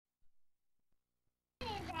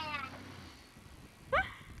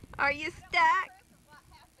Are you stuck?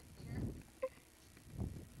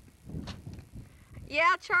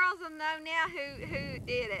 Yeah, Charles will know now who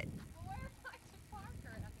did it. Well, where's my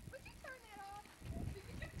Parker? Would you turn that off?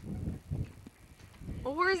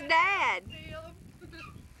 Well, where's Dad?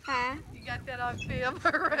 Huh? You got that on film?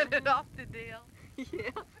 Run it off the deal.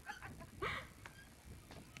 Yeah.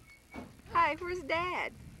 Hey, where's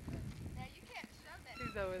Dad? Now you can't show that.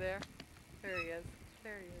 He's over there. There he is.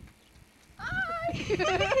 There he is. Hi!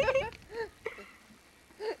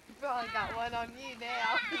 You probably got one on you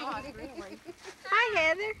now. God, really. Hi,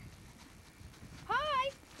 Heather. Hi!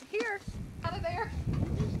 Here. Out of there.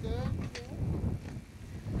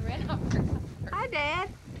 Ran off. Hi, Dad.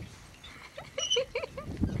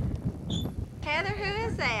 Heather, who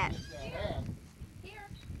is that? Here.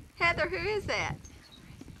 Heather, who is that?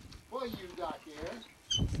 What you got there?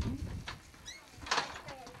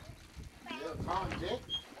 Your convict?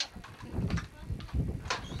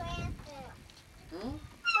 Hmm?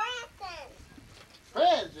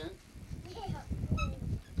 Present?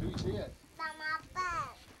 Who's this?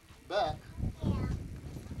 Buck?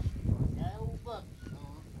 That old Buck,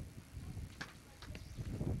 son.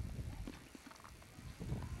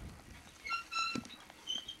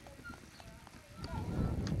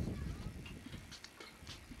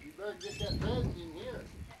 You better get that present in here.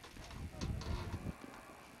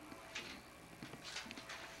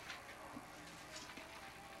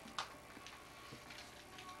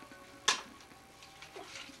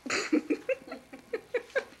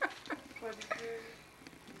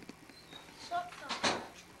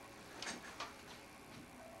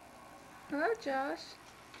 Hello, Josh.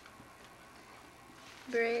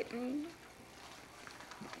 Brittany.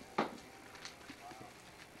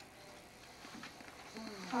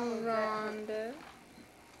 Oh, Rhonda.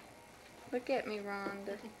 Look at me,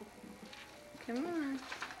 Rhonda. Come on.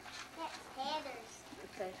 That's Heather's.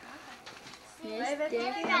 Say hi. Yes, Heather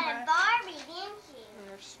got a Barbie, didn't she? And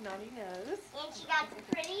her snotty nose. And she got the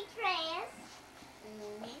pretty dress.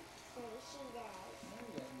 See, she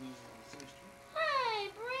does. Hi,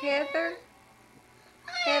 Brent. Heather?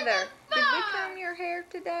 Heather, did we comb your hair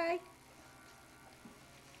today?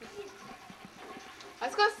 I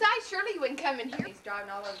was going to say, surely you wouldn't come in here. He's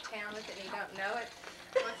driving all over town with it and he don't know it.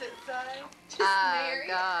 What's it say? Just married.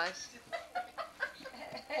 Gosh.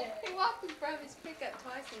 He walked in front of his pickup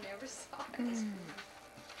twice and never saw it.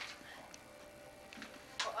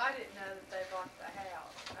 Well, I didn't know that they bought the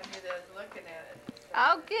house. I knew they was looking at it.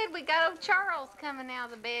 Oh, good. We got old Charles coming out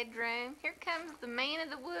of the bedroom. Here comes the man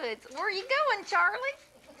of the woods. Where are you going, Charlie?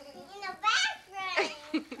 In the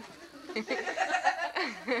bathroom. Guys,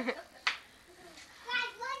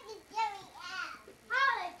 look at Jerry at.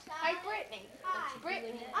 Hi, Charlie. Hey, Brittany. Hi. It's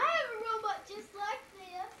Brittany. I have a robot just like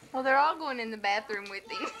this. Well, they're all going in the bathroom with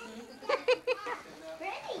him.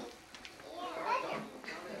 Pretty.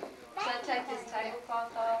 Should I take this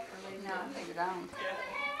tablecloth off or leave it? No, leave it on.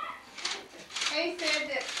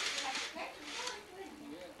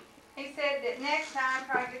 He said that next time,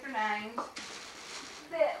 try to get their names.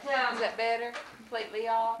 Is that better? Completely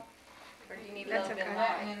off? Or do you need a little bit of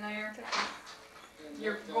light? in there.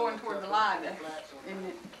 You're going toward the light, isn't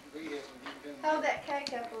it? Hold that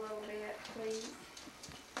cake up a little bit, please.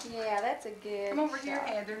 Yeah, that's a good Come over here, shot.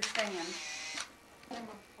 Heather, stand.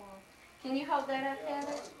 Can you hold that up,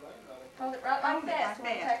 Heather? Hold it right Hold like it that like so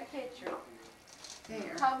we'll that. take a picture.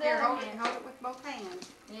 There. Hold the Here, other hold it, hand. hold it with both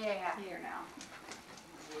hands. Yeah. Here now.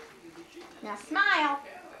 Now smile.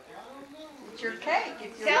 It's your cake.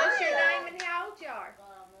 It's your Tell us birthday. your name and how old you are.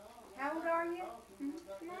 How old are you?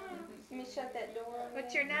 Let me shut that door.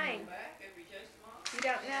 What's your name? You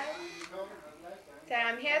don't know? So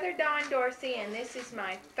I'm Heather Dawn Dorsey and this is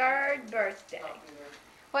my 3rd birthday.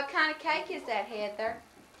 What kind of cake is that, Heather?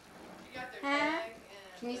 Huh?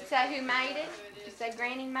 Can you say who made it? You say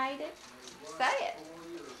Granny made it? Say it.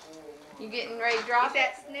 You getting ready to drop Is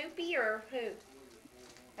that Snoopy or who?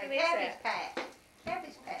 Who is Cabbage that? Patch.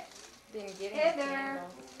 Cabbage Patch. it? Didn't get Heather.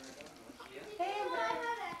 Heather.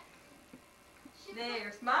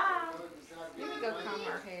 There, smile. Let me go comb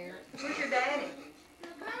her hair. Where's your daddy?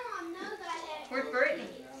 Grandma knows I had Where's Brittany?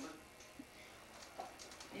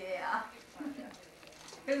 Yeah.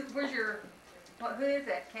 Where's your, who is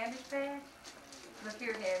that, Cabbage Patch? Look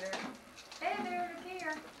here, Heather. Heather, look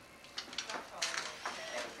here.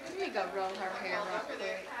 Let me go roll her hair right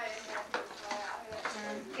quick.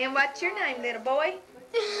 And what's your name, little boy?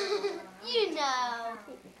 You know.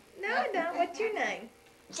 No, I don't. What's your name?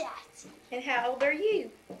 Just And how old are you?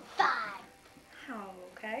 5. Oh,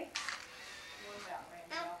 okay.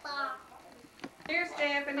 Here's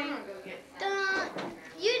Stephanie.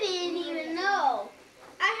 You didn't even know.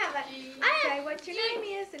 Say what your name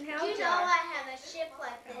is and how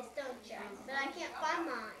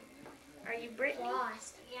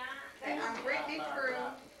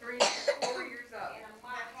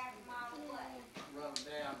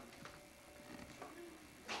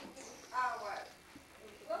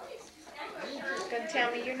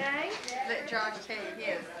your name? Let Josh tell you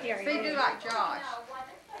his. Here, See, do like Josh.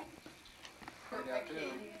 He's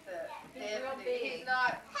real big. He's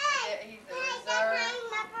not, he's a reserve.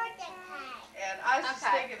 And I was just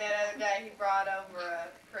thinking that other day, he brought over a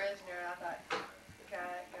prisoner, and I thought,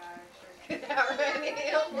 that guy sure could outrun him.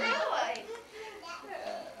 Really?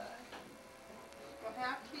 Well,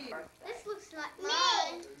 how cute. This looks like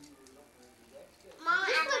mine.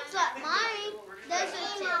 This looks like mine. Doesn't it?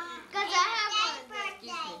 Because I have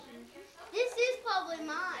one. This is probably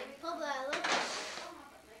mine. Probably I look like it.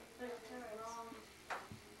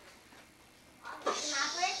 My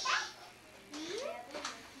birthday?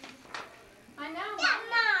 I know. That's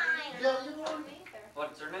mine. Yeah, you want?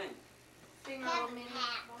 What's her name? See my little mini.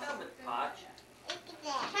 Velvet Potch.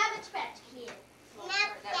 Cabbage Patch Kid. Who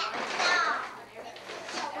made that little?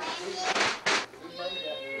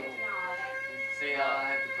 See how I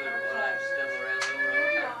have to put her when I stumble around the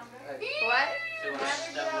road time? What? See when I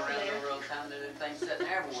stumble around the road time, the thing's sitting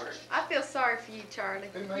everywhere. I feel sorry for you, Charlie.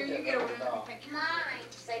 Who made that little dog? Mine.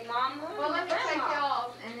 Say, Mama. Well, let me take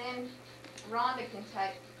y'all, and then Rhonda can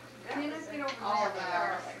take. Let's get over all of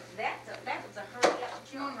ours. That was a hurry up.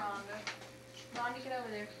 Come on, Rhonda. Rhonda, get over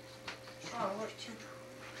there. Oh, what's two?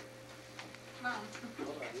 Come on.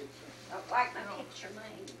 I like my picture,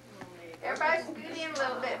 man. Everybody scoot in a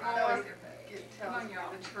little bit more. Come on,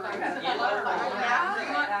 y'all.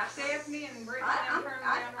 Stephanie and Brittany, them turn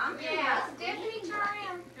around. Yeah, Stephanie, turn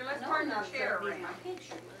around. Here, let's turn your chair around.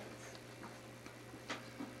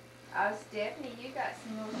 Oh, Stephanie, you got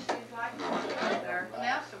some little shoes like that there.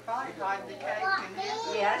 Now she'll probably hide the cake in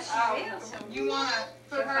this. Yeah, she will. You wanna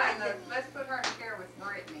put her in the, let's put her in the chair with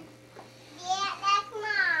Brittany. Yeah, that's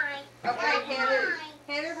mine. Okay, Heather.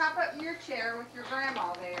 Heather, hop up in your chair with your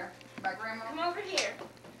grandma there. By grandma. Come over here.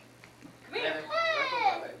 Heather,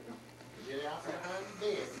 Get out behind the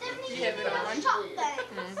bed. Stephanie, You have it on? top thing.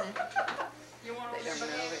 You wanna They don't look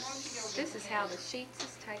know at it. it? Why don't you go This is how the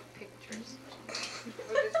sheets take pictures.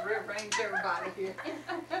 We'll just rearrange everybody here.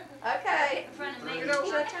 Okay. In front of me.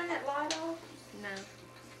 Should I turn that light off? No.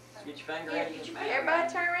 get your finger ready. Get your finger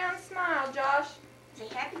Everybody turn around and smile, Josh. Say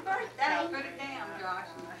happy Now birthday. put it down, Josh,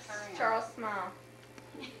 and turn around. Charles, smile.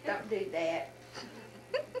 Don't do that.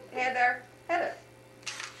 Heather. Heather.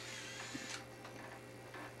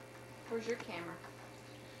 Where's your camera?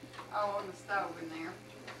 Oh, on the stove in there.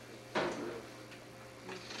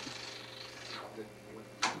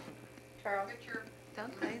 Charles. Put your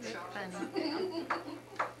Don't they look funny?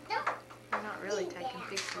 We're not really taking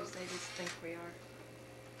pictures, they just think we are.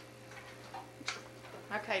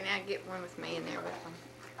 Okay, now get one with me in there with them.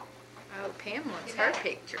 Oh, Pam wants her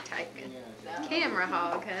picture taken. Camera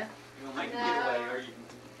hog, huh? You wanna make a giveaway, or you can.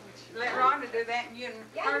 let Rhonda do that and you and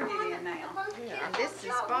her get in now. And this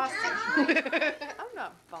is bossy. I'm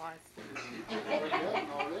not bossy. Between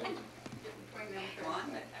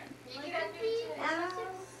them two.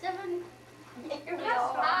 Seven.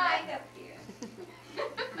 Hi.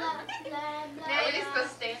 Now you're supposed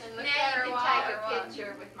to stand and look at her while take a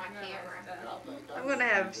picture with my camera. I'm gonna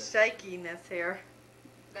have shakiness here.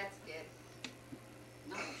 That's good.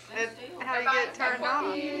 How do you get it turned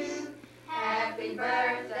on? Happy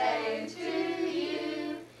birthday to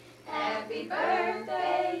you. Happy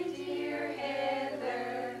birthday, dear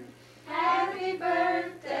Heather. Happy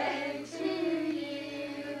birthday to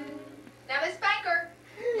you. Now Miss Spanker.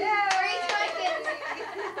 Yeah. Three spankings.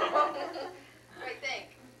 What do you think?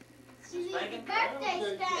 Spanking? Birthday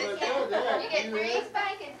spanking. You get three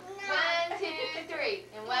spankings. 1, 2, 3,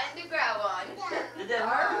 and one to grow on. Did that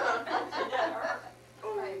hurt? Did that hurt?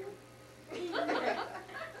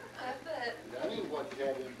 That ain't what you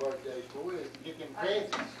have them birthdays for, is get them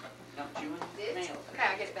presents. Don't you want This? nail? Okay,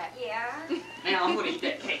 I'll get it back. Yeah. Now I'm gonna eat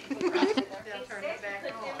that cake. They'll turn it back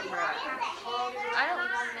on. I don't.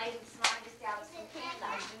 Made smartest out of some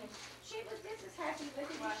candy. She was just as happy with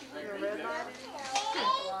it as she would be. Red light? That's a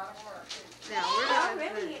lot of work. Now, we're not.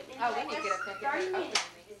 Really? Oh, we need to get up there. 30 minutes.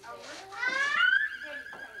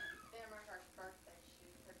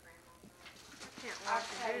 Can't watch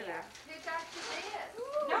you do that. Who got you this?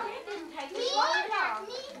 No, it didn't take me long at all.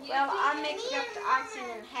 Well, I mixed up the icing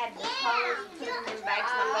and had the colors, put them in bags,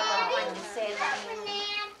 and I got them and set them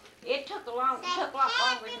in. It took a lot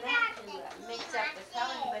longer than that to mix up the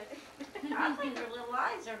coloring, but I think her little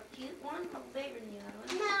eyes are cute. One a little bigger than the other one.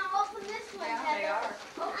 Now open this one, Yeah, they Heather.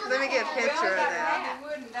 are. Let me get a We picture only of got that. Robbie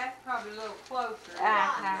Wood, and that's probably a little closer.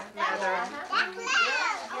 Uh-huh. Mother. That's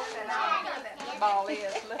The ball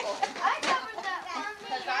is little. I covered that one.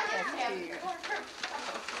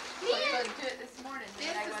 Supposed to do it this morning.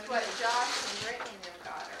 This is what Josh and Brittany and them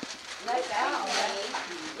got her. That's all,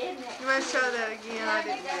 isn't it? You want to show that again? I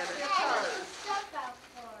didn't get it. Stuff out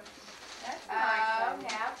for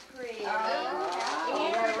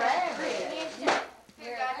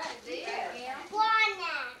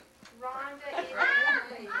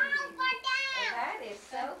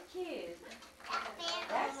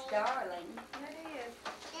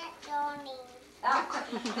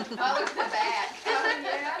Oh, look at the back. Oh,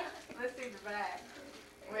 yeah? Let's see the back.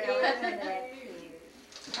 Well, Isn't that cute?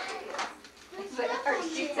 But her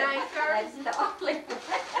She shoes, sang that's first. the only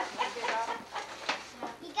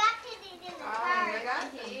You got to do it in the Oh, car. you got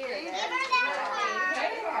the ear. Give her that one.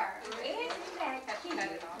 hair. Isn't that cute?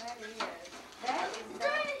 cut it off. That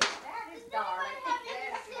is darling.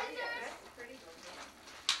 Pretty.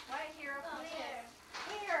 Wait here, open this.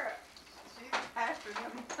 Here. After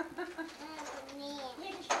them. Yeah,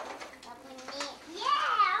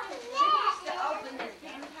 She needs to open it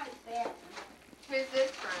and take that. Who's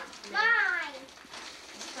this from? mine.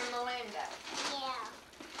 It's from Melinda. Yeah.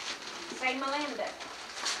 Say Melinda.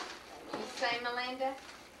 You say Melinda?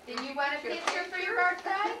 Did you want a picture for your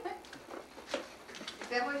birthday? Is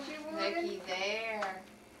that what you wanted? Looky there.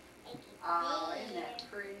 Oh, isn't that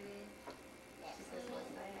pretty? She says,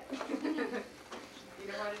 what's that? You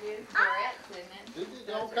know what it is? Barrett's, isn't it? There's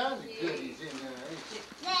all kinds of goodies in there, ain't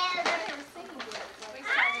I've never seen it.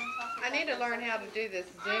 I need to learn how to do this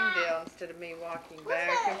Zoom deal instead of me walking back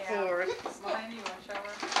and forth. Melanie, you want to show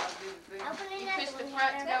her? I'll do the Zoom. Open You another push the one,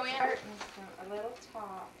 front to Heather. go in. A little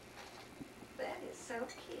top. That is so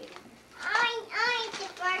cute. I ain't the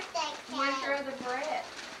birthday Where's your cake. other Brett?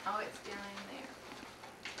 Oh, it's down in there.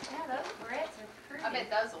 Yeah, those Bretts are pretty. I bet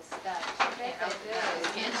those will stay. I bet they do.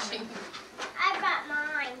 Can't she? I brought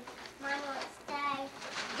mine. Mine won't stay.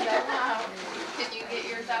 Can you get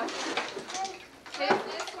yours open? Who's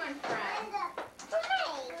this one from?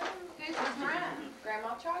 Who's this from?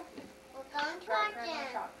 Grandma Chocolate. We're going to Grandma again.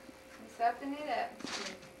 Chocolate. Let's open it up.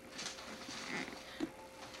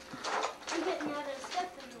 I'm getting out of stuff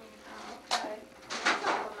in there. Oh, okay. That's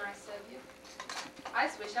awful nice of you. I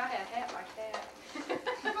just wish I had a hat like that.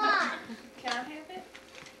 Come on. Can I have it?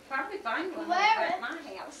 Probably find one Wear over it. at my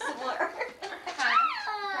house somewhere. Huh?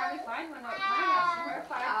 Probably find one over at my house somewhere.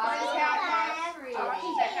 Oh, how pretty. Oh,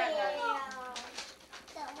 she's that kind of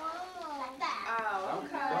Oh, Don't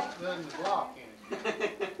okay. run the block in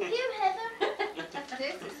it. You, Heather.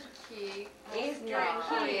 This is cute. Isn't String that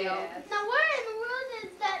cute? yes. Now where in the world is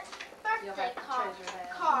that You'll birthday have to card? treasure that.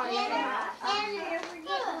 Card. Yeah. And we're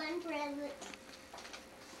getting one present.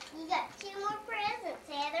 You got 2 more presents,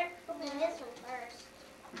 Heather. Open this one first.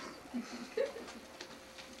 You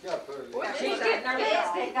gotta put it in. She's getting her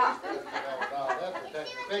lipstick off. That's a Let's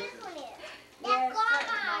see technical what this picture. one is. Yes, That's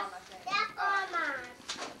Grandma's. That's Grandma's.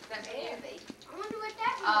 That's heavy. I wonder what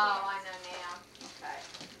that Oh, one I know now. Okay.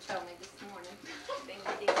 Told me this morning. Thing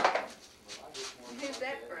we did. Who's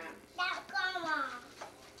that from? is. That's Grandma.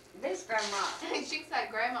 This grandma. She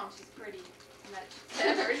said grandma, she's pretty much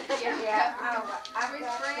covered. Yeah, I've Who's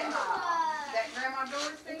got grandma? Is that Grandma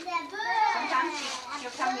Dorsey? Is that good? Sometimes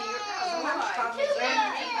she'll come to your house. Sometimes call me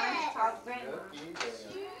grandma. Sometimes call grandma.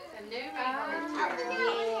 A new Open one. that one,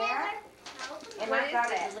 Yeah. Heather. And What I is thought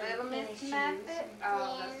that? it was Little Miss tennis shoes. Muffet?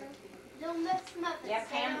 Oh, those are cute. Little Miss Muffet. Yeah,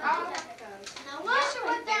 Pam. Oh, Now wonder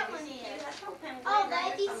what that one is. Oh, the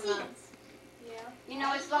ABCs. yeah. You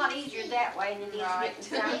know, it's a lot easier that way than it is Right. getting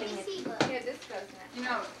something that ABC book. Yeah, this goes now. You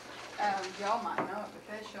know, y'all might know it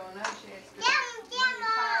because she'll know she has to.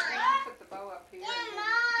 Grandma. Put the bow up here. Grandma.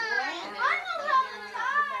 And then I know put how to that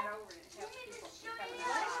tie. over and it helps You need people to show pick up me the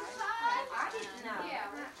how to size. tie. I didn't know. Yeah,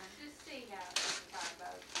 just see how it's tied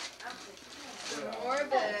those. Yeah. More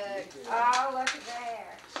books. Oh, look at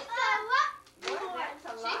there. She said what? Boy, that's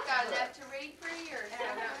a lot. She's got enough to read for years.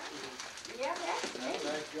 Yeah, that's That'll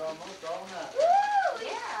last you almost all night. Woo,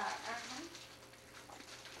 yeah.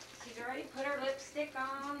 She's already put her lipstick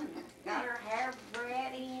on, and got her hair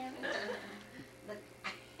braid in. Not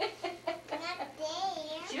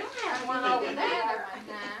there. She don't have one over Another there. one,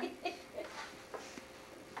 huh?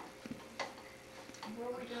 Where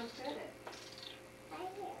we gonna put it?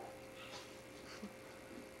 Right here.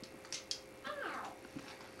 Ow.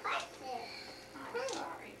 What's this? I'm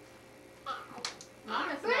sorry. Ow.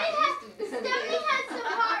 Mama's Brittany not used to doing Stephanie this. has some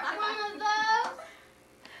heart one of those.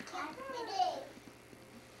 Yes, it is.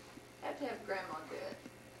 Have to have grandma do it.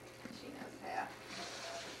 She knows how.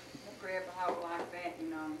 Grab a hole like that, you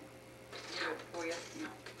know, do a twist, you know.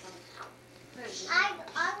 I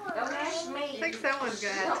will Don't ask bring- I me. think someone's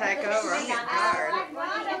gonna have to take over. I'm getting tired. I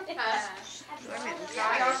brought them. I'm getting Y'all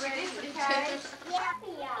tired. ready for the cake?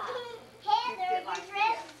 Yeah. Heather, your dress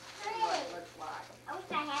is See what pretty. it looks like. I wish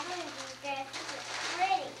I had one of these dresses. It's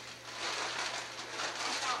pretty.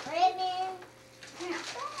 Got ribbon.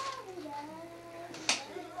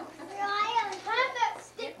 Ryan, find that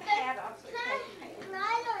stick Get the that hat off so you can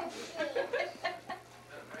Ryan stick.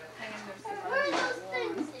 And there's some Where are other those ones.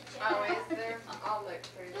 things that you Oh, is there? I'll look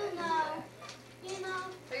through You that. know,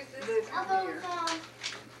 Who's this? Look all here.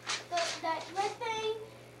 those, that red thing.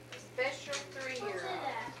 Special 3-year-old.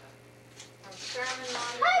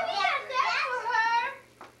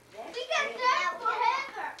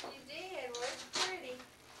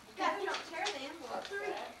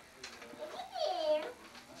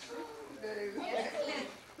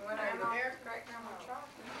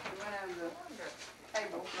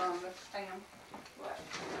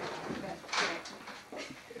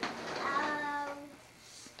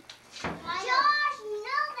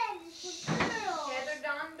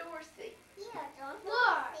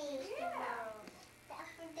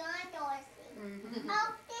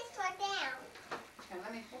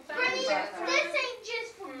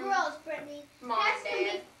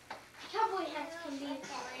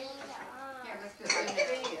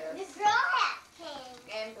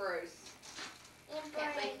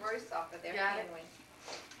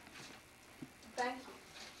 thank you.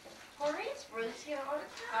 Where is Bruce here all the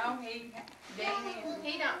time? Oh, he,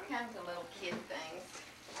 He don't come to little kid things.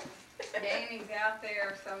 Danny's out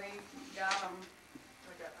there, so he's got him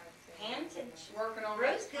Hanson. working on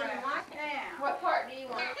Bruce that didn't track. like it. What part do you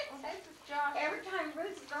want? This is Josh. Every time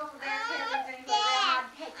Bruce is over there, everything goes around,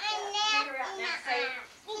 I'd take the finger out and I'd say,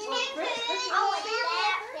 well, Bruce, this is Oh, it's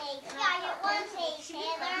that face. Yeah, you want face,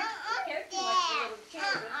 Heather. care too much for little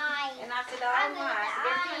children. And I said, oh my. I said,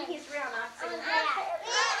 every time he's around, I'd say,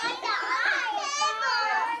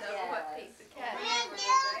 So what piece of cake?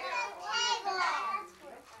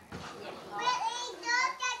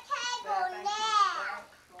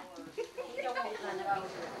 he don't want none of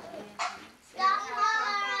these.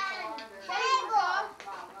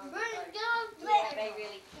 They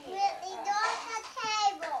really can't.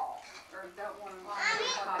 Or don't want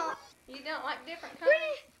him. You don't like different kinds?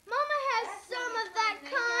 Brittany, Mama has some of that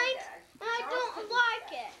kind, and I don't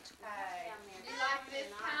like it. You like this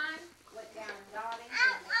kind? Went down and got him.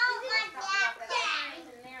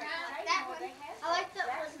 I like that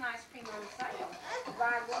That one. was an ice cream on sale.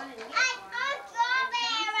 Buy one and get one.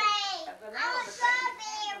 Strawberry. A vanilla, but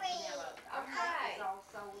Strawberry. okay. It's all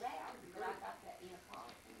sold out, but I got that in a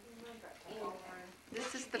pot. Anyway.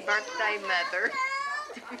 This is the birthday mother.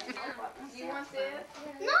 You want this?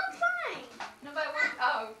 No, it's fine. Nobody wants,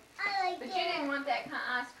 oh, I like but it. you didn't want that kind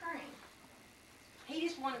of ice cream. He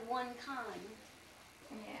just wanted one kind.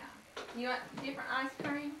 Yeah. You want different ice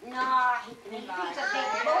cream? No, he's a big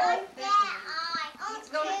boy. He's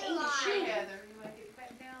gonna eat a shoe. Heather, you want to get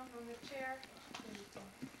back down on the chair?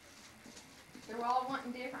 They're all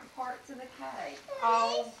wanting different parts of the cake.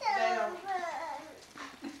 Oh, they don't.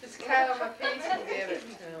 Just cut them a piece and give it to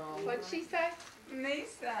them. What'd she say?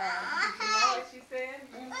 Nisa, did you know what she said?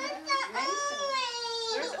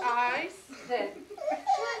 There's ice. The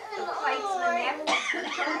plates and the napkins for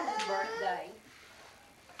Charles' birthday.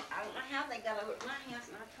 I don't know how they got over at my house,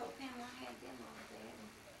 and I told him I had them over there.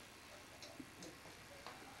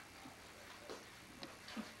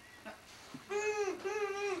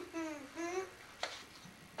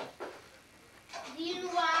 Do you know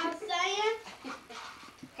what I'm saying?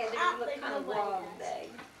 Heather, you look kind of wild today.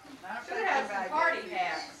 Should have some party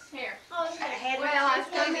hats. Here. Oh, yeah. Heather, Well, I was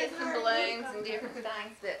is gonna your get some stomach balloons hurt? and different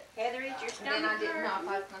things, but Heather, is your then I stomach didn't know hurt? if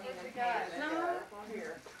I was gonna even have it. No.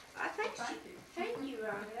 Here. I think she, thank you,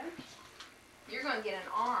 Rhonda. You're gonna get an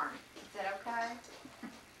arm. Is that okay?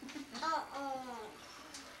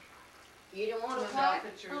 You don't want The to what?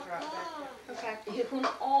 picture's right back there. Okay. You want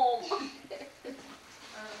an arm. I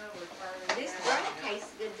don't know where Carly This is. bread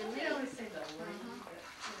tastes good to You me. always see the lady,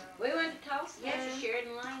 but, We went to Tulsa, yes, to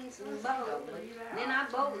Sheridan Lanes and bowled. Then I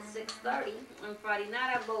bowled at 6:30 on Friday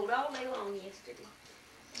night. I bowled all day long yesterday.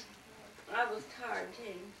 I was tired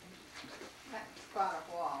too. That's quite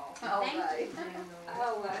a while. All Thank day.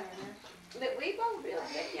 Oh, but we bowled real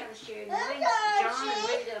good down at Sheridan Lanes. John and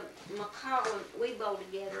Rita McCall, we bowled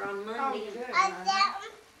together on Monday. Oh, good.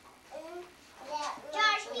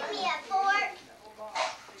 Josh, give me a fork.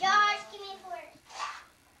 Josh, give me a fork.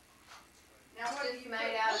 Now, what do It's you made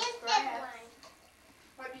put, out of This scraps. one.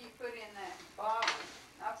 what do you put in that bottle?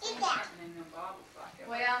 I've seen Eat that. something in the bottles like that.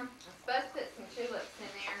 Well, I'm supposed to put some tulips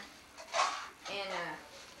in there and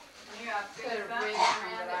Yeah, I've put seen a something, ribbon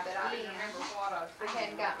around it, but but I I didn't remember what I was I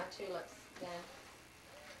hadn't thinking. got my tulips done.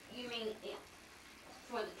 You mean it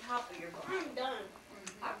for the top of your bowl? I'm done.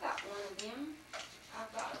 I've got one of them.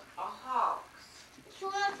 I've got a Hawks. You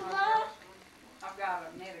want some more? I've got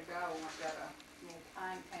a net of gold, I've got a little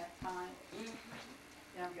pine, half pine,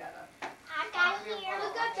 then I've got a. I got here.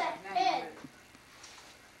 Look at the head.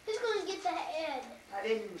 Who's gonna get the head? I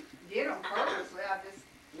didn't get them purposely, I just,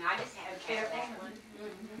 No, I just haven't had that one.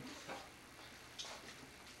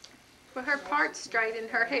 Well, her part's straight in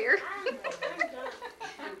her hair. I'm done.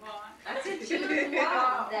 I said you look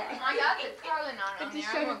wild today. I got the curling on Did you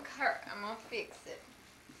there. show I'm gonna fix it.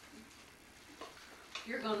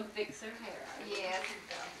 You're gonna fix her hair. Yes.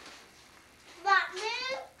 What,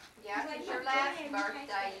 man? Yeah, Like it's your your last brand,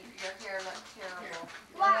 birthday, your hair looked terrible.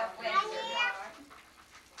 What, Fix right it.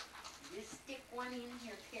 here? Just stick one in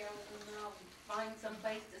here, Carolyn, and I'll find some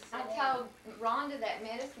place to sit I down. told Rhonda that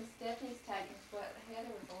medicine Stephanie's taking is what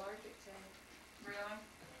Heather was allergic to. really?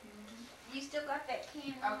 You still got that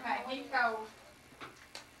can? Okay, he told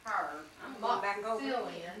her, I'm going back over there.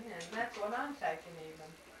 Moxicillian, and that's what I'm taking even.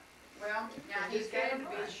 well, now he's got to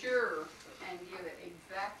be sure and give it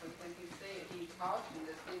exactly when he said he cautioned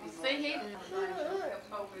us. See,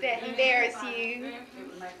 he- That embarrass you. It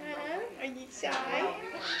would make him go Are weak. you shy?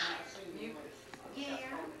 Yeah.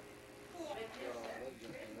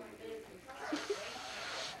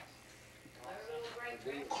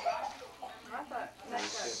 I thought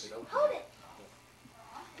Hold it.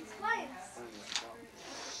 It's fine.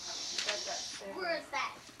 Where's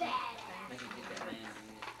that bad ass? Maybe get that man in it.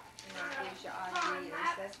 gives you ideas.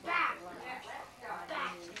 That's what they learn.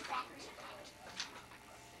 Ideas.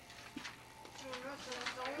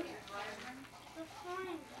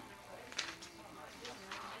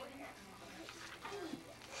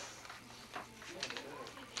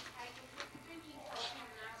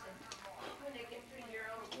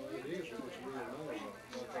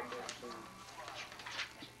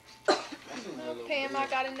 Pam, I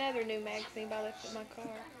got another new magazine I left in my car.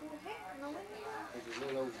 There's a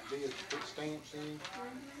little old bit to put stamps in.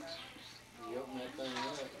 You open that thing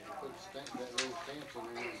up, you put that little stamps in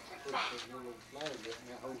there, put that little flag up, and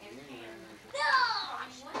that holds them in there.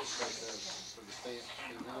 It's like for the stamps,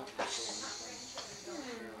 you know.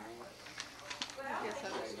 I guess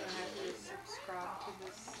I'm just gonna have to subscribe to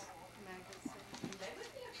this magazine. We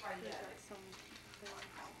got some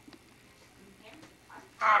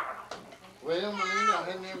Well, Melinda, I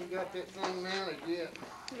haven't ever got that thing mounted yet.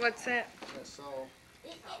 What's that? That's all.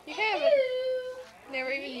 You haven't?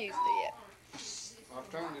 Never even used it yet. I've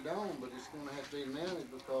turned it on, but it's gonna have to be mounted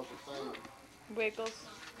because the thing, Wiggles.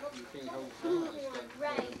 you can't hold it down. It's got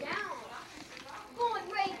Right down. Going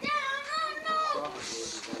right down. Oh no.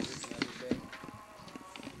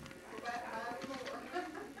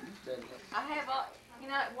 I have all, you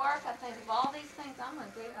know, at work I think of all these things I'm gonna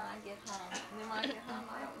do when I get home. And then when I get home,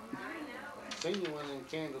 I don't want to do anything. Seen you one of them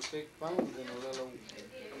candlestick phones in a little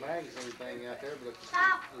magazine thing out there, but it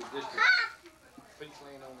was just a piece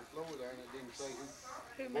laying on the floor there, and it didn't say who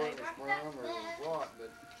Who where made it it? was from or what,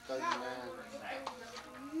 but $39,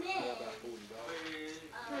 yeah, about $40.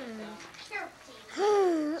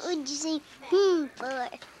 What'd you say? For?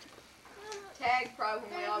 Tag pro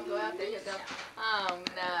when we all go out there, he'll go, oh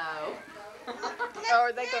no. Oh,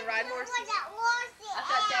 are they gonna ride horses? I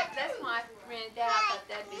thought that's why I rented that. I thought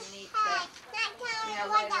that'd be neat to, you know,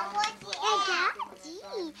 later on. I got you.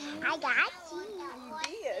 You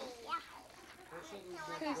did.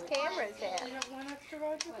 Whose camera is that? You don't want us to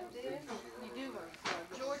ride with What them? it is? You do want us to ride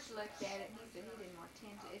with them. George looked at it, he said he didn't want to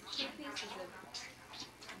tend to. It's 2 pieces of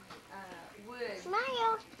wood.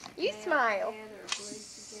 Smile. You nailed smile. together or glued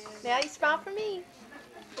together. Now you smile for me.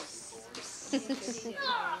 He said he didn't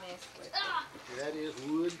want to mess with it. That is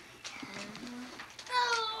wood.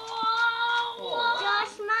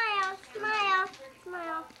 Josh, smile, smile,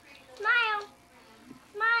 smile, smile,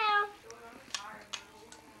 smile.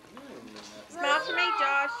 Smile for me,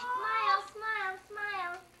 Josh. Smile, smile,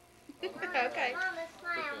 smile. Okay. Mama,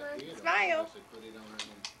 smile. Smile.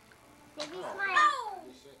 Maybe smile.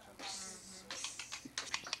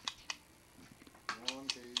 1,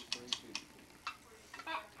 2, 3, 4.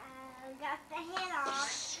 Got the head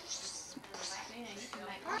off. Yeah, you can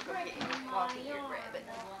make me go get your coffee here, rabbit.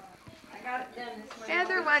 I got it done this morning.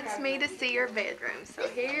 Heather wants me to see her bedroom, so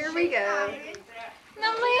here we go.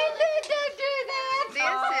 Melinda, don't do that. This is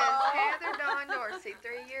Heather Dawn Dorsey,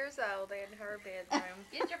 3 years old, in her bedroom.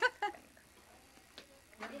 Get your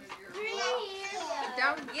 3 years.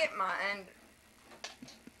 Don't get mine.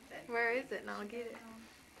 Where is it? And I'll get it.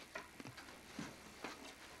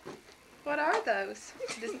 What are those?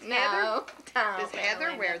 Does Heather, No. does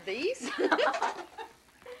Heather wear these?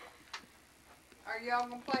 Are y'all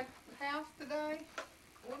gonna play house today?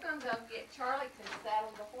 We're gonna go get Charlie to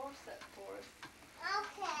saddle the horse up for us.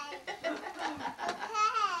 Okay. Okay.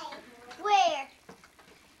 Where?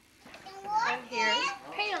 And here's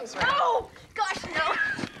Pam's room. Oh, gosh, no.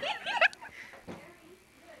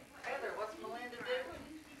 Heather, what's Melinda doing?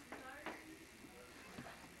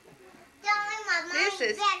 This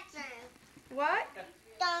is- bedroom. What?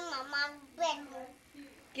 Down my mom's bedroom.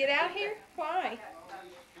 Get out here? Why?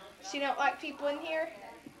 She don't like people in here?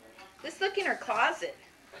 Let's look in her closet.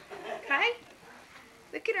 Okay?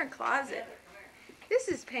 Look in her closet. This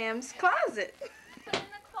is Pam's closet. In the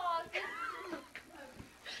closet.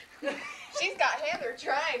 She's got Heather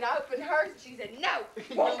trying to open hers. She said no.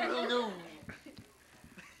 No.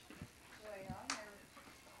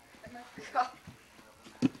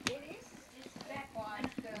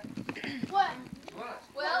 What? What?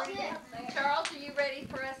 Well, Charles, are you ready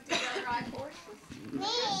for us to go ride horses? Me?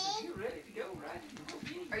 You ready to go, right?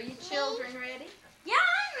 Are you children ready? Yeah,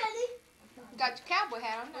 I'm ready. Got your cowboy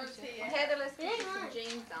hat on, don't you? Heather, let's get you some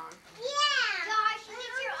jeans on. Yeah. Josh, get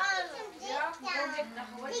your Yeah, own. go get the,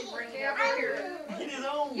 what'd you bring Yeah, over here. here? Get it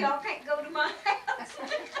on. Y'all can't go to my house.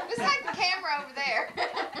 Just take the camera over there.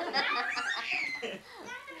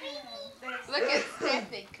 Look at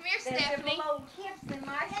Stephanie. Come here, There's them Stephanie. little old hips and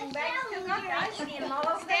mice and bags still got the ice in them all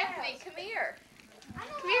over the Stephanie, house. come here.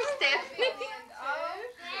 Come here, Stephanie.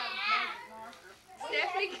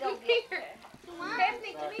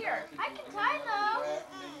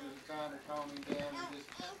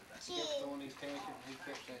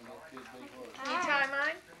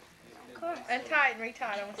 tie it and retie it.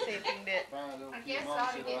 I want to see if you can do it. I guess I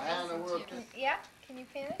ought to get How in the some world? chips. Yeah, can you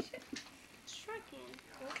finish it? Sure can.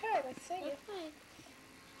 Okay, let's see it. Okay.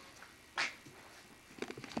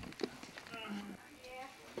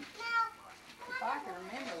 If I can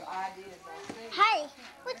remember the ideas I said. Hey,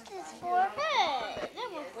 what's this for? Hey, that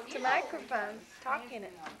was It's a microphone. Talk in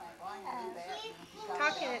it.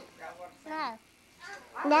 Talk in it. no.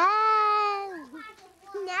 No.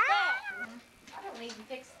 No. I don't even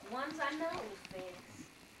fix the ones I know is fix.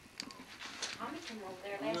 Tommy came over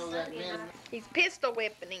there You know last that Sunday and man? He's pistol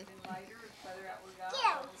whipping him.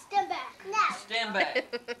 Yeah, stand back. No. Stand back. Stand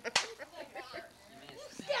back.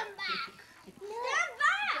 Stand back.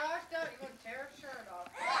 Josh, don't you want to tear his shirt off?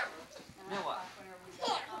 Now what?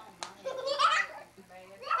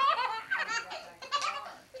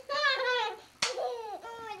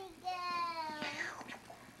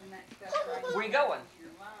 Where you going?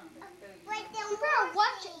 Right down there,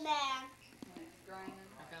 watch it, man.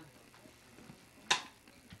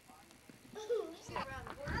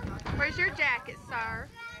 Where's your jacket, sir?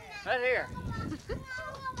 Right here.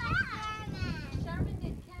 Sherman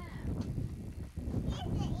didn't come.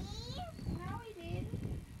 No, he didn't.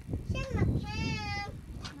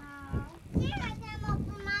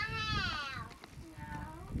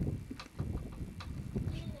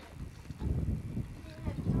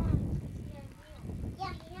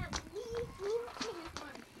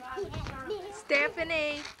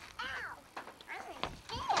 Stephanie.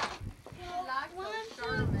 One,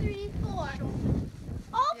 two, three, four.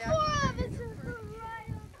 All four of us are right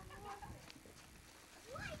on the wall.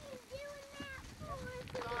 What are you doing that for?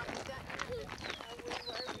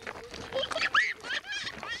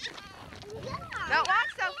 Don't walk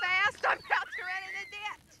so fast. I'm about to run in the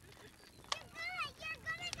ditch. You're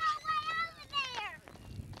gonna go way over there.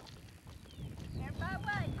 Everybody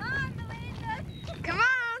way. On, Melinda. Come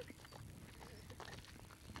on.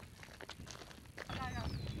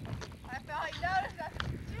 I felt like noticed that.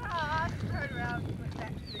 Josh turned around and went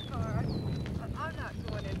back to the car. I'm not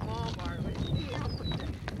going in Walmart with you. I'll put the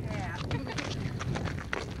hat.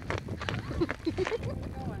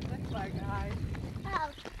 Going this way, guys. Oh.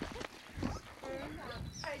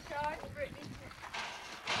 Hey, Josh, Brittany.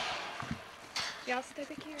 Y'all stay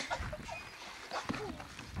back here.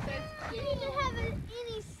 You need to have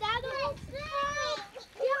any saddles?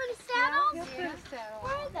 You want a saddle? He'll put a saddle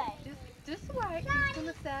Where are on. they? Just wait. He's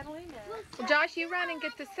gonna saddle him now. Well, Josh, you run and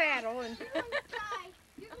get the saddle, and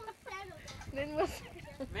You're gonna saddle them. then we'll.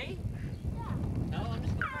 Me? No, I'm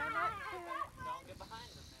just gonna don't get behind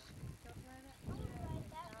them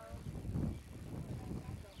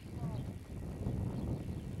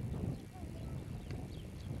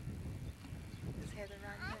Is Heather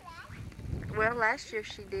riding it? Well, last year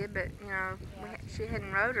she did, but you know, she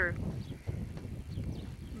hadn't rode her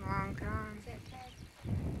in a long time.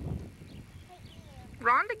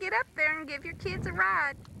 Rhonda, get up there and give your kids a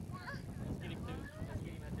ride. Let's get him too. Let's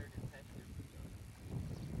get him out there to the pasture.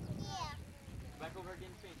 Yeah. Back over again,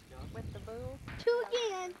 fence, Josh. With the bull. Two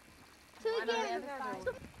again. Two On the again. other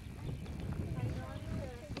side.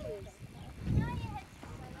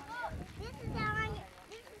 This is how I.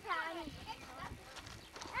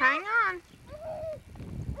 Hang on.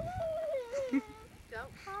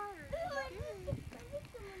 Don't fire.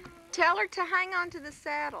 Tell her to hang on to the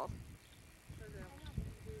saddle.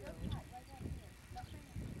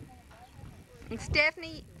 And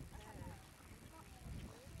Stephanie,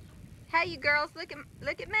 hey, you girls, look at me.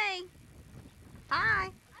 Hi.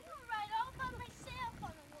 I'm gonna ride all by myself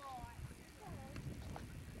on the wall.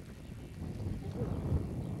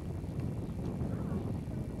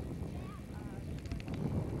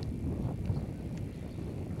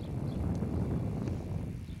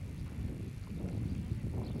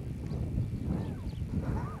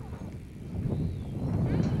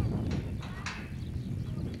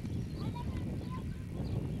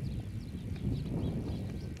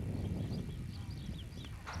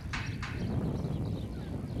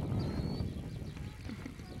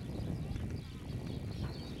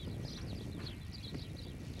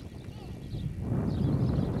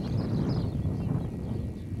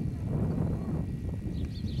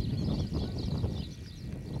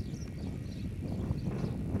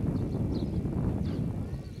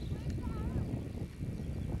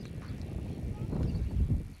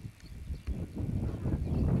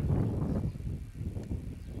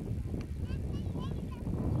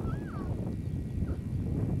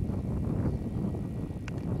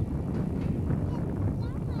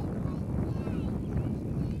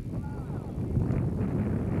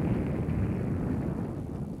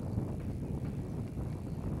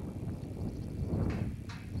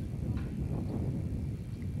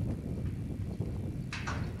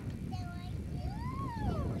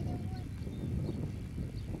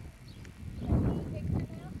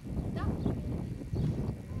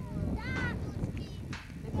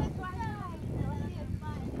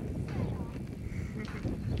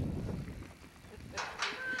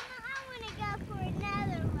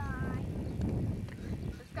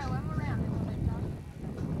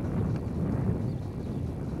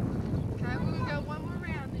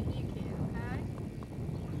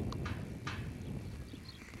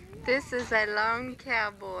 This is a lone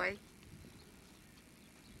cowboy.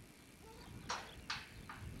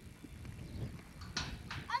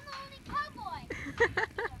 I'm the only cowboy. I'm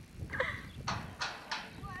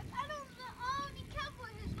the only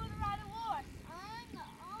cowboy who's going to ride a horse. I'm the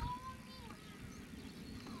only.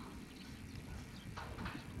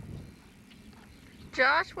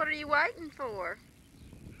 Josh, what are you waiting for?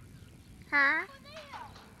 Huh? For them.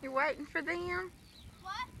 You waiting for them?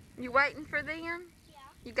 What? You waiting for them? Yeah.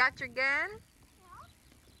 You got your gun?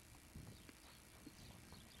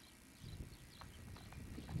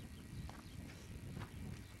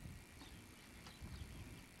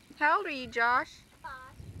 How old are you, Josh? 5.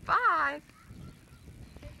 5?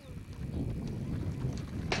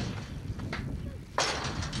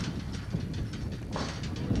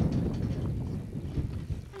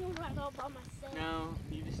 I'm going to ride all by myself. No,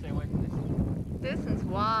 you just stay away from this. This is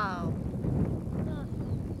wild.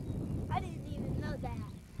 I didn't even know that.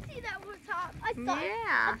 See, that was hot. I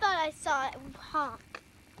thought I saw it honk.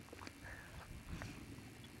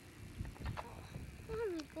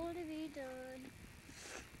 I'm going to be done.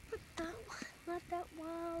 Not that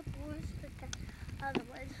wild horse, but that other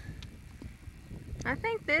one. I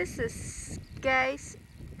think this is Skase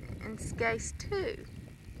and Skase 2.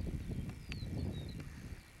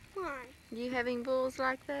 Why? You having bulls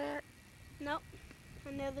like that? Nope,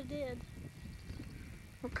 I never did.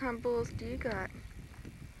 What kind of bulls do you got?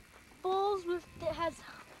 Bulls that has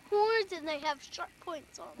horns and they have sharp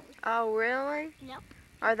points on them. Oh, really? Yep.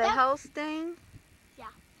 Are they Yep. Holstein?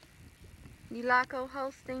 Yeah. You like old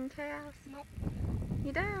Holstein cows? Nope.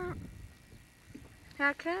 You don't?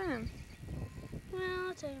 How come? Well,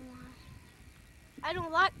 I'll tell you why. I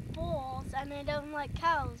don't like bulls and I don't like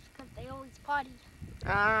cows because they always potty.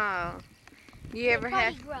 Oh. Do you ever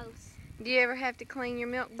potty have gross. Do you ever have to clean your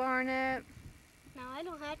milk barn up? No, I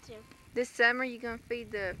don't have to. This summer you gonna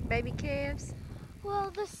feed the baby calves?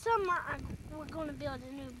 Well, this summer we're going to build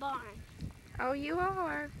a new barn. Oh, you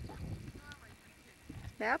are.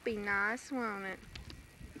 That'll be nice, won't it?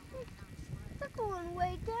 They're going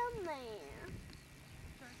way down there.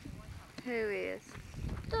 Who is?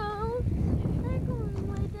 So, they're going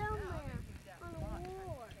way down there on the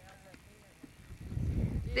wall.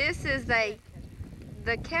 This is the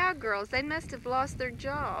cowgirls. They must have lost their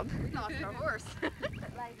job. We lost our horse.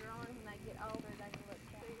 Later on, when they get older, they can look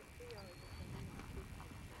back.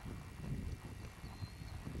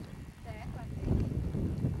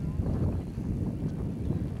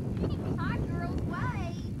 Hi, girls,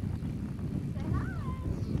 wave. Say hi.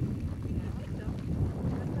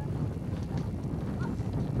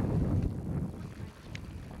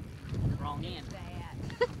 Wrong end.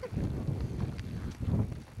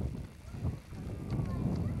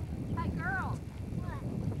 Hey, girl. What?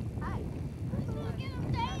 Hey. Let's go get them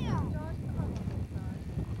down.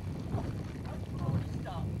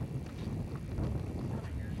 Stop.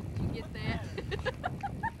 Did you get that?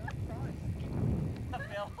 I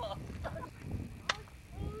fell off.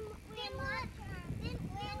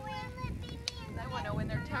 They want to know when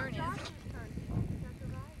their turn is.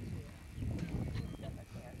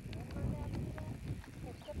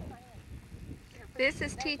 This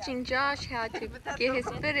is teaching Josh how to get his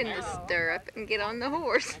foot in the stirrup and get on the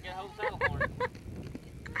horse. I get hold of the saddle horn.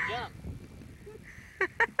 Jump.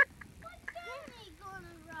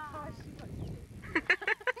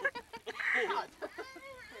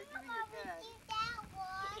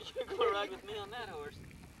 You're going to ride with me on that horse.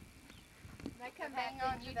 They come back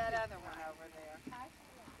on to that other one over there.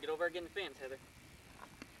 Get over and get in the fence, Heather.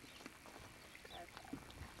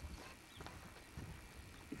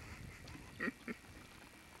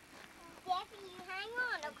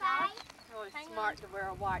 Oh, it's smart to wear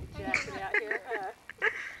a white jacket out here.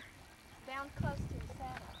 Down close to the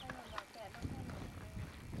saddle. Hang on like that.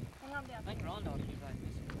 Hang on down I think Rondon would like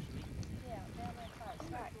this horse. Yeah, down there close.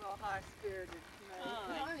 That's real high-spirited to me. Oh,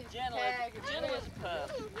 He's gentle, tag. gentle as a pup.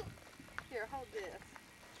 Here, hold this.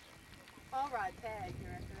 I'll ride tag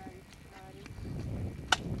here after I ride it.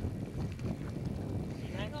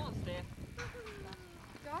 Hang on, Steph.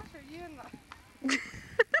 Josh, are you in the...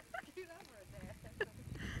 Get over it, Dad.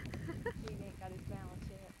 He ain't got his balance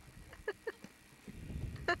yet.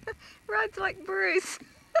 Rides like Bruce.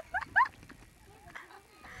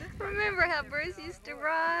 Remember how Bruce used to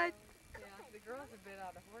ride? Yeah, the girls have been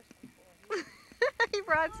on a horse before. He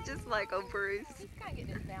rides just like old Bruce. He's kind of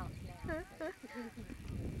getting his balance now.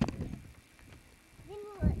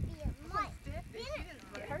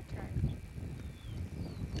 Get her turn.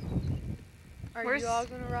 Are Where's- you all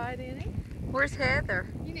going to ride in it? Where's Heather?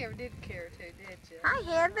 You never did care to, did you? Hi,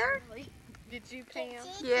 Heather. Did you, Pam?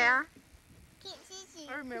 Yeah. Can't see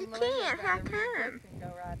I remember You Melinda can't. and How Brother come? Rick and go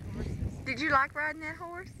ride horses. Did you like riding that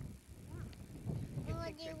horse? I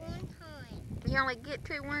only do one time. You only get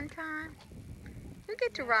to one time? You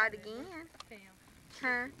get to ride again.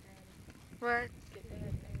 Huh? What?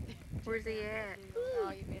 Where's he at?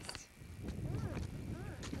 Oh, you missed.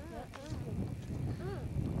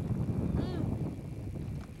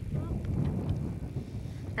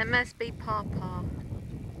 That must be Pawpaw.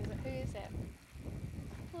 Who is that?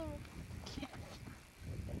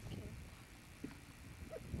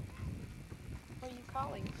 What are you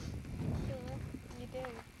calling? You do.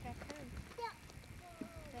 How come?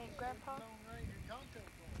 Ain't Grandpa?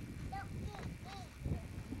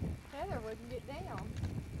 Heather wouldn't get down.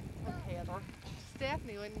 Heather.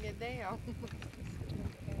 Stephanie wouldn't get down.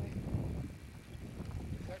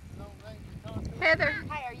 Heather,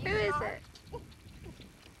 Hey, are you who is smart? it?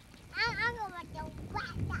 I'm going to whack that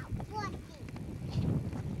pussy.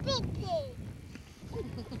 Big pig.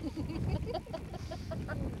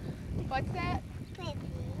 What's that?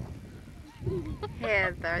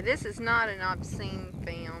 Heather, this is not an obscene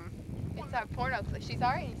film. It's a porno clip. She's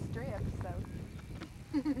already stripped, so.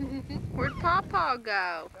 Where'd Pawpaw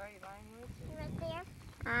go? Right there.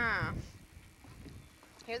 Oh.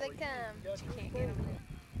 Here they come. She can't get them.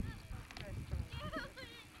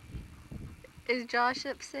 Is Josh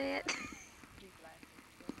upset?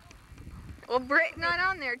 Well, Britt not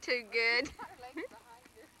on there too good.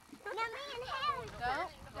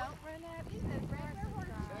 Don't run out.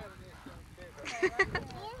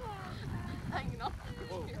 Hanging on.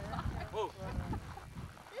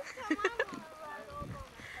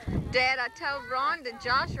 Dad, I told Rhonda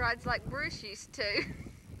Josh rides like Bruce used to.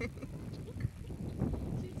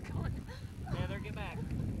 Heather, get back.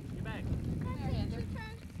 Get back.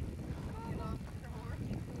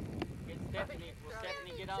 Get Stephanie. Will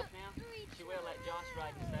Stephanie get off now? She will let Josh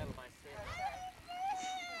ride the saddle by himself.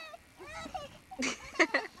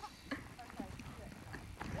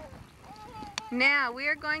 Now we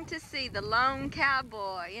are going to see the lone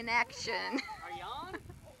cowboy in action. Are you on?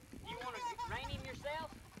 You want to rein him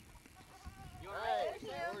yourself? You want to rein him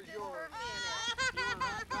yourself? Where's yours? You want to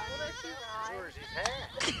ride? Where's his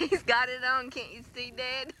hat? He's got it on, can't you see,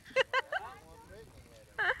 Dad?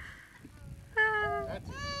 That's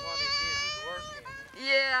the one he gives his work in.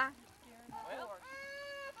 Yeah. Well,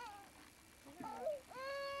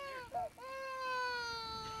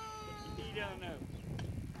 you don't know.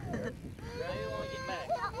 Maybe we want to get back.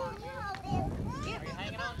 Are you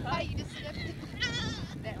hanging on Hey, tight? you just stepped in.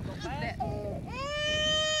 That Go fast.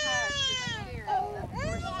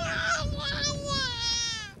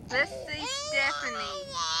 Let's see Stephanie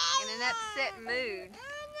in an upset mood.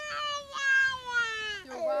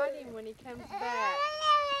 You'll ride him when he comes back.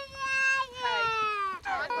 Hey,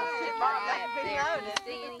 What's it like up there? Can you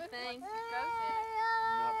see anything?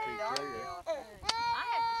 Not too clear. I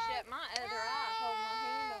have to shut my other eye, hold my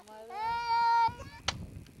hand on my other eye.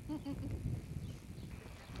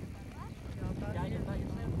 Got it by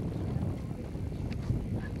yourself?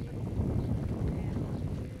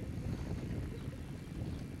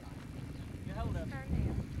 You hold up. Okay,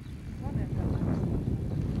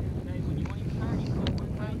 when you want him to turn, you pull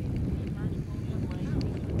one way. When you turn, you pull the other way.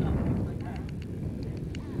 Stop, like that.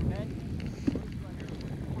 Okay?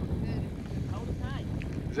 Hold it tight.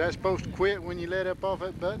 Is that supposed to quit when you let up off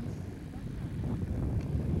that button?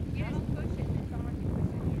 You just push it and it's on. You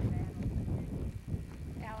push it here down.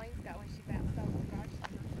 Allie's got one she bounced over the garage.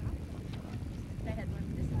 They had one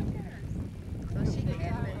this much hers. So she can move.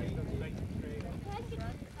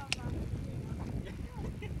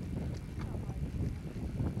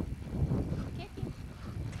 Kick him.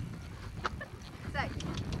 Say.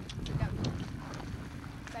 Go.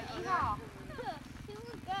 Say yeehaw. Here we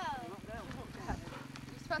go.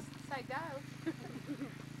 You're supposed to say go.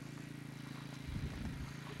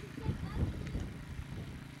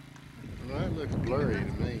 Well, that looks blurry to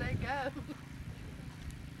me. Say go.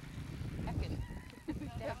 I can.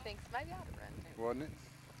 Dad thinks maybe I ought to run too. Wasn't it?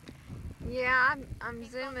 Yeah, I'm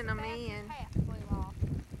zooming them in. Hat flew off.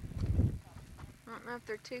 I don't know if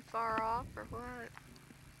they're too far off or what.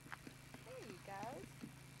 There you go.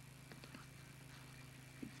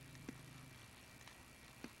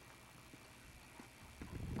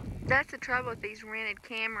 That's the trouble with these rented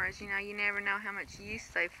cameras. You know, you never know how much use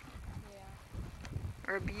they've Yeah.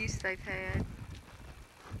 or abuse they've had.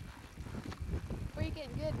 Where you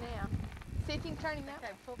getting good now? See if you can turn him that way.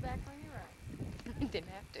 Pull back on your right. You didn't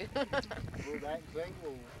have to. Pull back and say,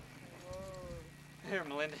 whoa. Here,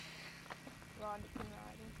 Melinda. Rhonda can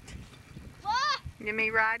ride him. You me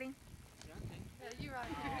riding? Yeah, you ride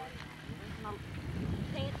him.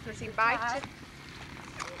 Does he bite you?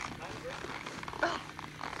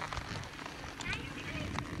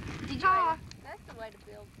 Did you? That's the way to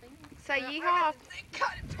build things. Say yeehaw.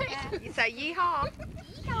 You say yeehaw.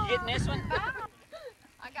 You getting this one?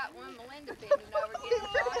 I got one Melinda bending over getting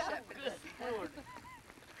Josh up in Good Lord.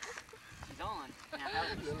 She's on. Now,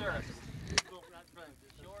 how's the stirrups?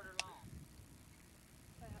 Short or long?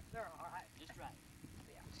 They're all right. Just right.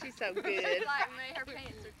 She's so She's good. like me, her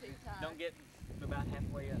pants are too tight. Don't get about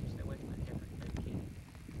halfway up. Stay away from that different kid.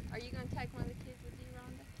 Are you going to take one of the kids with you,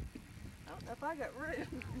 Rhonda? I don't know if I got room.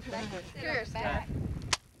 Sure, back.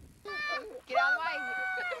 Get out of the way.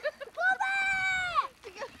 Pull back!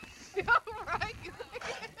 All right.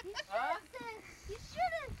 Huh? You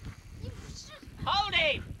should. Hold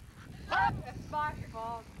him! It's my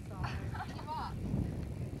fault. Sorry. Give up.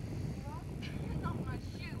 Knock my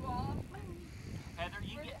shoe off. Heather,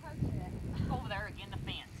 you Where'd get it hurt you at? over there again the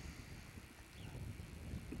fence.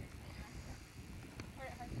 Where'd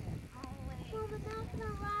it hurt you Well, but that's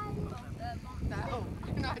not right. No,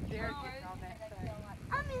 I'm not there getting on that thing.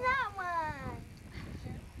 I mean that one.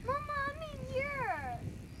 Mama, I mean yours.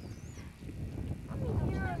 I mean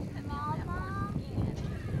yours, Mama.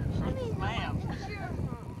 I mean Ma'am. yours,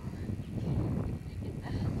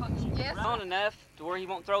 Yes. Long enough to where he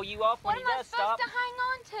won't throw you off when What he am I does supposed stop. to hang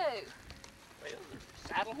on to? Well,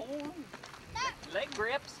 saddle horn, leg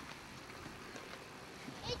grips.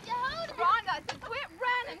 It's a hold. Rhonda said, quit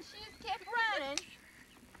running. She just kept running.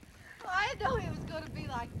 Well, I didn't know it was going to be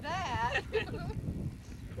like that.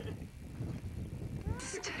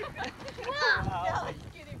 Oh,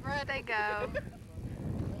 Get him ready. They go.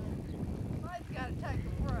 Mine's got to take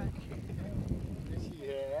a break. Yes, she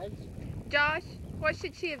has. Josh, what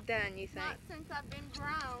should she have done, you think? Not since I've been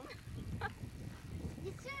grown.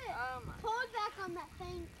 You should Oh my. pull it back on that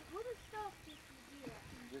thing. What is stuff did you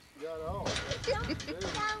Just got off. do?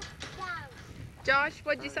 Down. Josh,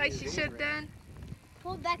 what'd you say she should have done?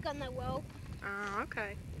 Pull it back on the rope. Oh,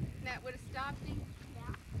 okay. That would have stopped him.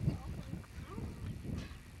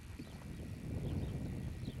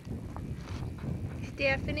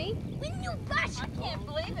 Stephanie? When you bash I can't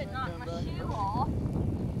believe it knocked my shoe off.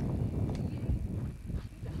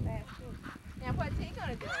 Now what's he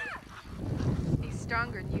gonna do? He's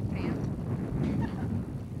stronger than you, Pam.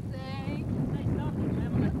 See?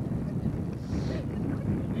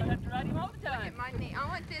 I have to ride him all the Look time. at my knee. I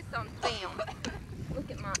want this on film.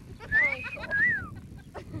 Look at my ankle.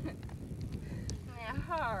 It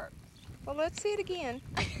hurts. Well, let's see it again.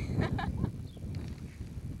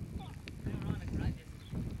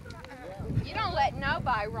 You don't let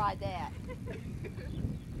nobody ride that.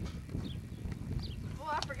 Well,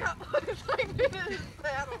 I forgot what his thing did in his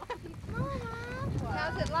saddle.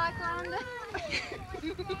 How's it like, Rhonda?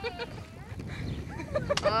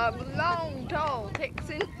 Long, tall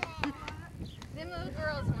Texan. Them little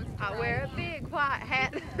girls wants to I wear a big white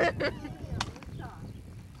hat.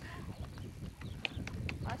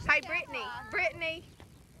 Hey, Brittany,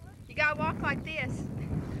 you gotta walk like this.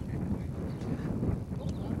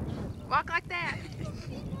 Walk like that.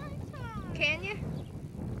 Can you?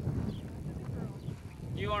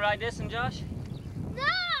 You gonna ride this one, Josh? No!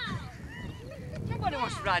 Nobody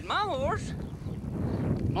wants to ride my horse.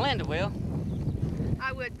 Melinda will.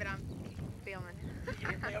 I would, but I'm filming.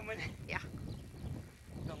 You're filming? Yeah.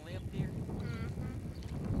 Gonna live there?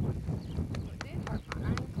 It did hurt my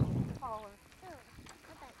ankle. Taller.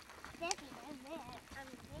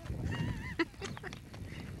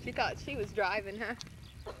 She thought she was driving, huh?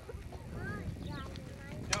 You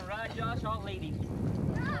gonna ride, Josh? I'll lead him.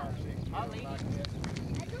 I'll lead him.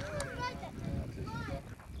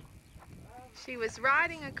 She was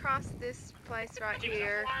riding across this place right She was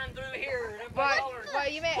here. flying through here. And everybody What? hollered. Well,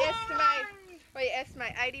 you may estimate. Well, you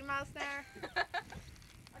estimate 80 miles an hour.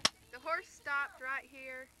 The horse stopped right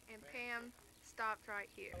here, and Pam stopped right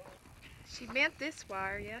here. She bent this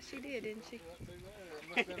wire. Yeah, she did, didn't she?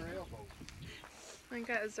 Must have been her elbow. I think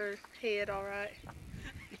that was her head, all right.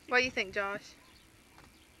 What do you think, Josh?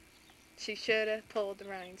 She should have pulled the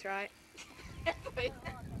reins, right?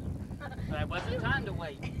 That wasn't time to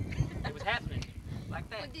wait. It was happening. Like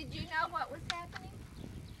Well, that. did you know what was happening?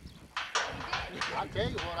 I'll tell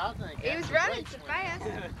you what I think. He was after running the so race fast.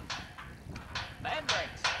 Bad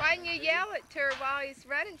brakes. Why didn't you yell at her while he's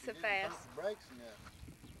running so Didn't fast? pump the brakes enough.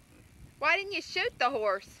 Why didn't you shoot the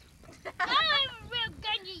horse? I have a real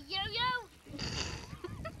gun, you yo-yo.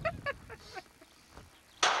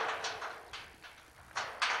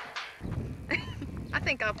 I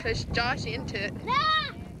think I'll push Josh into it. Nah!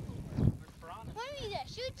 Want me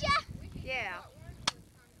to shoot ya? Yeah.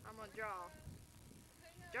 I'm gonna draw.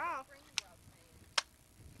 Draw.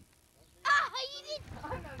 Ah, you did.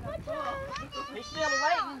 He's still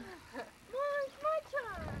waiting. Mom, it's my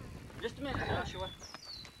turn. Just a minute, Joshua.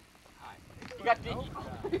 Alright. You got the...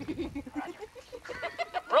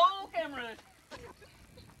 Roll camera.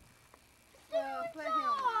 Play him.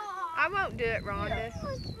 I won't do it, Rhonda.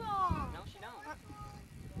 What's wrong? No, she don't.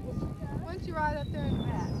 Why don't you ride up there in the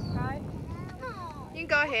back, okay? No. You can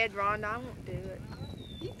go ahead, Rhonda. I won't do it.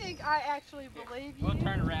 You think I actually believe you? We'll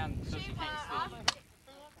turn around so she can't see you.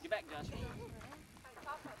 Get back, Joshua.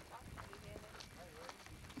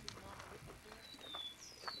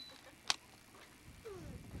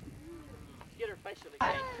 Get her facial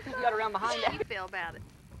again. You got around behind How do you feel about it?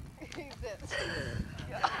 He's this.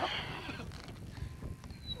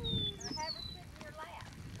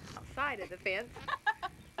 Outside of the fence.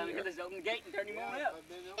 I'm gonna just open the gate and turn him on up.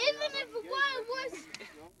 Even if it was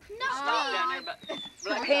Stop not down me, there, but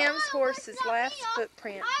Black Pam's horse's last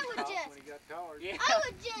footprint I would just, Yeah. I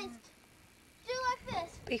would just do like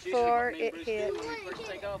this. before Usually it when me and hit. Bruce do, when we first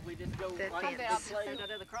take off, we just go the right fence. out play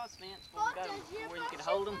that other cross fence before we got 'em, before you could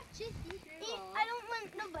hold them. I don't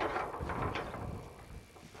want nobody.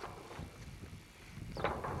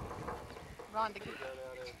 Rhonda, get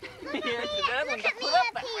Here's the other one Look to at me put up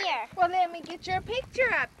up there. here. Well, let me get your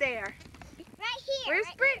picture up there. Right here. Where's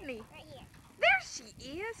right Brittany? Here, right here. There she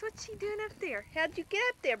is. What's she doing up there? How'd you get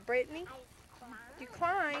up there, Brittany? You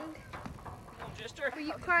climbed. Just her. Well,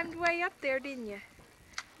 you climbed way up there, didn't you?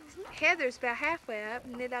 Heather's about halfway up,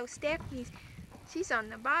 and little Stephanie's, she's on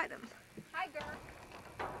the bottom. Hi, girl.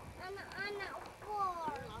 On the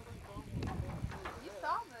floor. You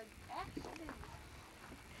saw the action, didn't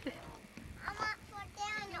you? I'm up for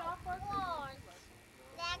down the floor.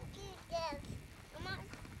 Like you did. I'm up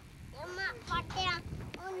for down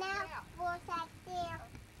on that floor right there.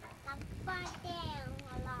 I'm for down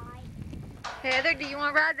a lot. Heather, do you want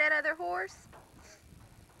to ride that other horse?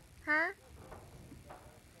 Huh?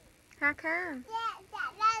 How come? That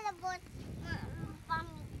other boy bump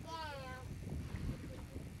me down.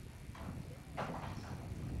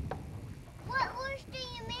 What horse do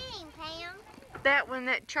you mean, Pam? That one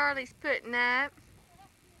that Charlie's putting up.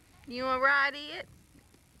 You want to ride it?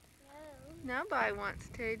 No. Nobody wants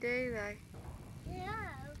to, do they? No.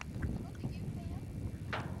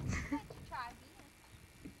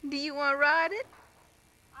 Do you want to ride it?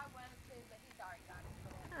 I wanted to, but he's already got it.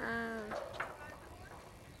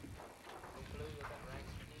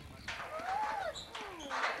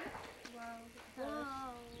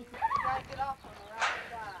 Gotta get off on the right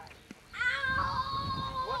side.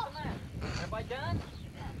 Ow! What's the matter? Everybody done?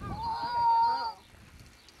 Oh!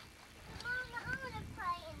 Mama, I want to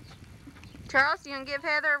play. Charles, you want to give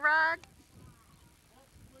Heather a ride?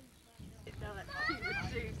 He would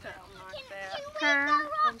do something like that. Huh?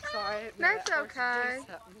 I'm sorry. I didn't know That's that horse would okay. do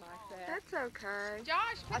something like that. That's okay.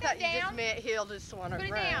 Josh, I thought you just meant he'll just want to Put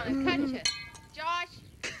it run. down and touch it. Josh,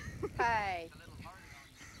 Hey.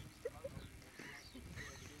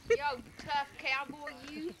 yo, tough cowboy,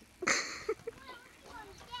 you.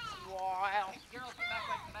 Wow. Girls,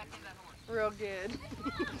 get back in that horse. Real good.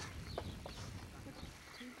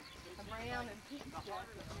 Around and keep jumping around.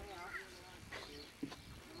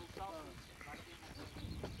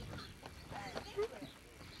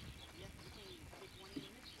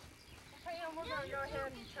 Pam, we're going to go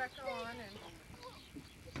ahead and check on and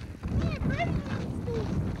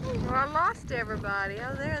Well, I lost everybody.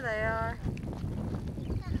 Oh, there they are.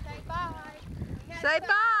 say bye. Say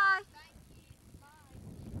bye.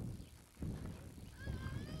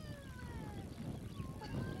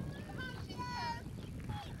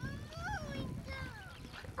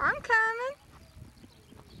 I'm coming.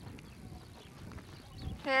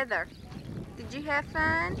 Heather, did you have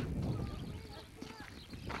fun?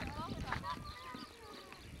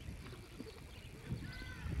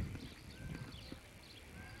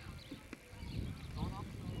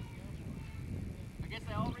 I guess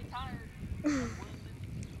they all retired.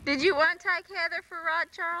 Did you want to take Heather for a ride,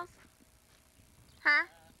 Charles? Huh?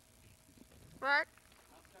 What?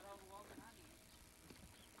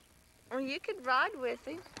 Well, you could ride with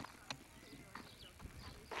him.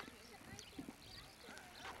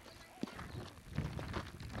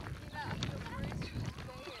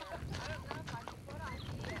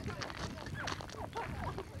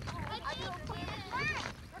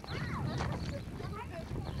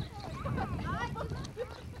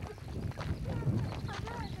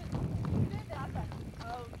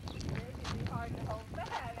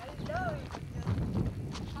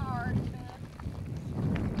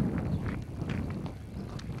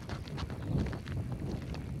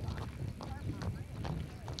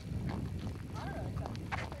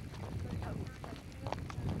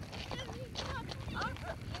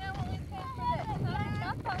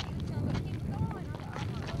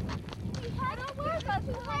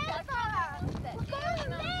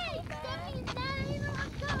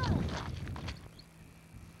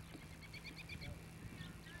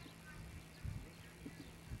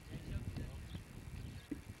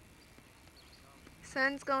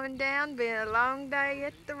 Sun's going down. Been a long day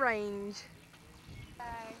at the range.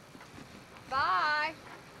 Bye.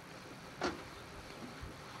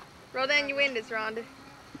 Roll down your windows, Rhonda.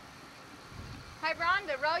 Hey,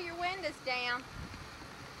 Rhonda, roll your windows down.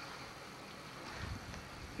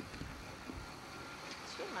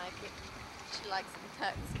 She'll make it. She likes some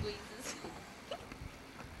tuck squeezes.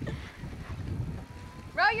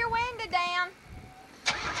 Roll your window down.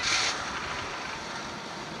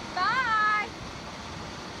 Bye.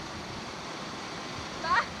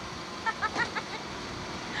 Bye.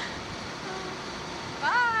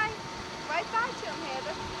 Bye. Wave bye to him,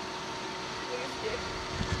 Heather.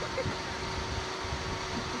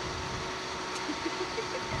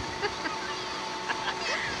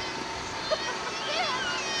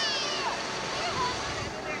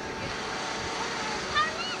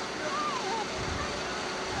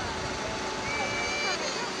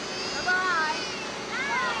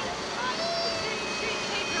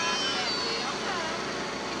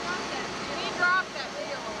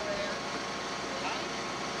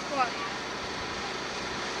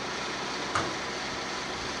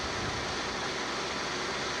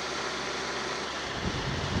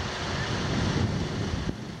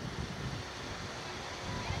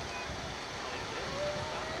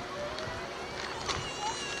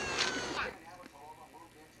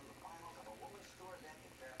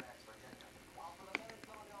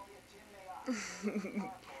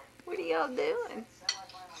 What are y'all doing?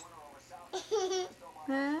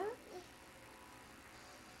 Huh?